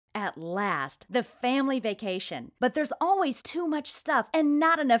At last, the family vacation. But there's always too much stuff and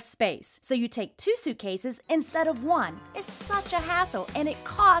not enough space, so you take 2 suitcases instead of 1. It's such a hassle and it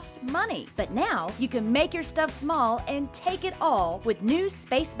costs money. But now, you can make your stuff small and take it all with new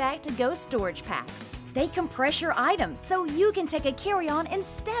Space Bag to Go storage packs. They compress your items so you can take a carry-on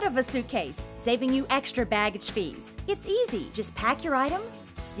instead of a suitcase, saving you extra baggage fees. It's easy. Just pack your items,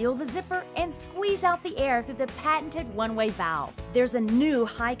 seal the zipper, and squeeze out the air through the patented one-way valve. There's a new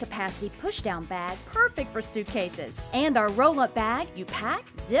high-capacity push-down bag perfect for suitcases. And our roll-up bag, you pack,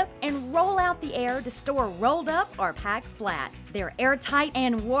 zip, and roll out the air to store rolled up or packed flat. They're airtight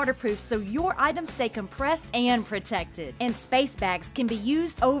and waterproof so your items stay compressed and protected. And space bags can be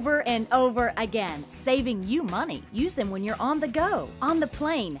used over and over again, saving you money. Use them when you're on the go, on the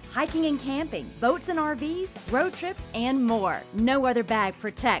plane, hiking and camping, boats and RVs, road trips, and more. No other bag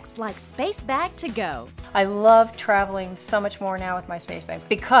protects like Space Bag to Go. I love traveling so much more now with my space bags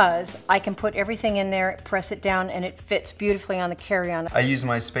because I can put everything in there, press it down, and it fits beautifully on the carry-on. I use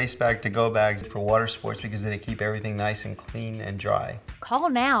my Space Bag to Go bags for water sports because they keep everything nice and clean and dry. Call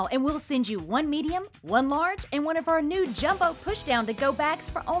now and we'll send you 1 medium, 1 large, and one of our new jumbo push-down to go bags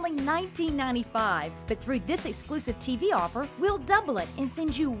for only $19.95. But through this exclusive TV offer, we'll double it and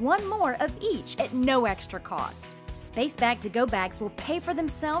send you 1 more of each at no extra cost. Space Bag to Go bags will pay for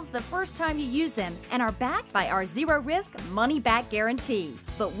themselves the first time you use them and are backed by our zero-risk money-back guarantee.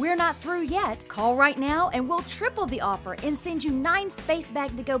 But we're not through yet. Call right now and we'll triple the offer and send you 9 Space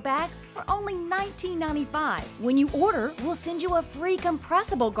Bag to Go bags for only $19.95. When you order, we'll send you a free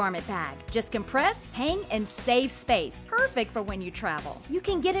compressible garment bag. Just compress, hang, and save space. Perfect for when you travel. You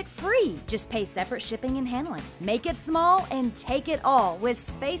can get it free. Just pay separate shipping and handling. Make it small and take it all with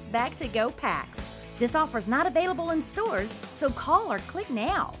Space Bag to Go packs. This offer is not available in stores, so call or click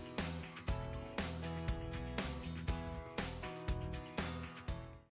now.